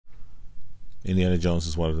Indiana Jones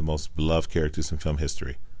is one of the most beloved characters in film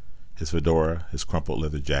history. His fedora, his crumpled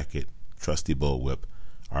leather jacket, trusty bullwhip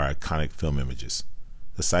are iconic film images.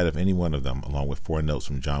 The sight of any one of them, along with 4 notes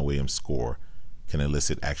from John Williams' score, can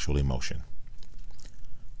elicit actual emotion.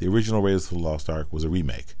 The original Raiders of the Lost Ark was a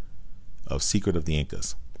remake of Secret of the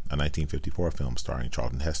Incas, a 1954 film starring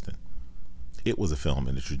Charlton Heston. It was a film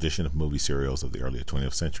in the tradition of movie serials of the early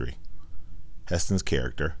 20th century. Heston's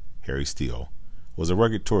character, Harry Steele, was a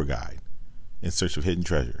rugged tour guide in search of hidden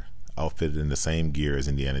treasure, outfitted in the same gear as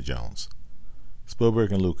Indiana Jones.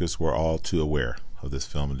 Spielberg and Lucas were all too aware of this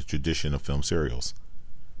film and the tradition of film serials.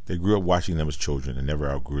 They grew up watching them as children and never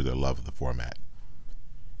outgrew their love of the format.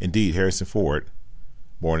 Indeed, Harrison Ford,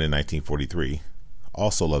 born in 1943,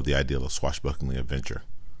 also loved the ideal of swashbuckling adventure.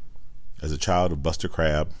 As a child of Buster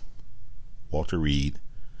Crabbe, Walter Reed,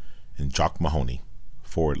 and Jock Mahoney,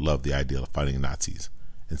 Ford loved the ideal of fighting Nazis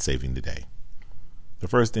and saving the day. The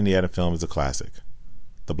first Indiana film is a classic.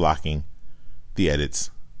 The blocking, the edits,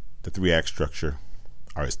 the 3-act structure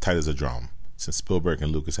are as tight as a drum, since Spielberg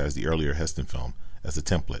and Lucas has the earlier Heston film as a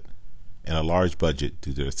template and a large budget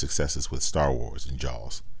due to their successes with Star Wars and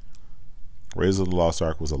Jaws. Raiders of the Lost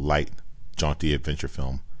Ark was a light, jaunty adventure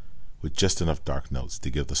film with just enough dark notes to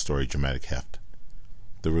give the story dramatic heft.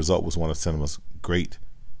 The result was one of cinema's great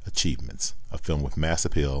achievements, a film with mass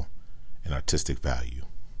appeal and artistic value.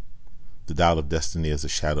 The Dial of Destiny is a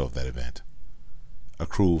shadow of that event, a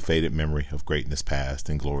cruel, faded memory of greatness past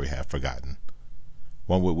and glory half forgotten.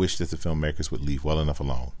 One would wish that the filmmakers would leave well enough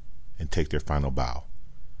alone and take their final bow,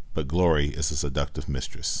 but glory is a seductive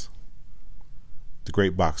mistress. The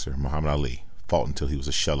great boxer Muhammad Ali fought until he was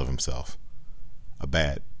a shell of himself, a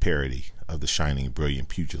bad parody of the shining, brilliant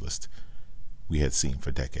pugilist we had seen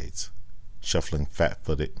for decades, shuffling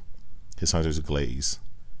fat-footed, his hunter's glaze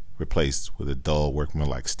replaced with a dull,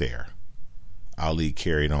 workmanlike stare. Ali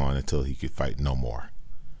carried on until he could fight no more,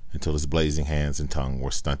 until his blazing hands and tongue were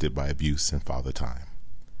stunted by abuse and father time.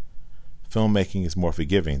 Filmmaking is more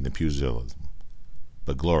forgiving than pugilism,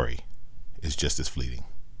 but glory is just as fleeting.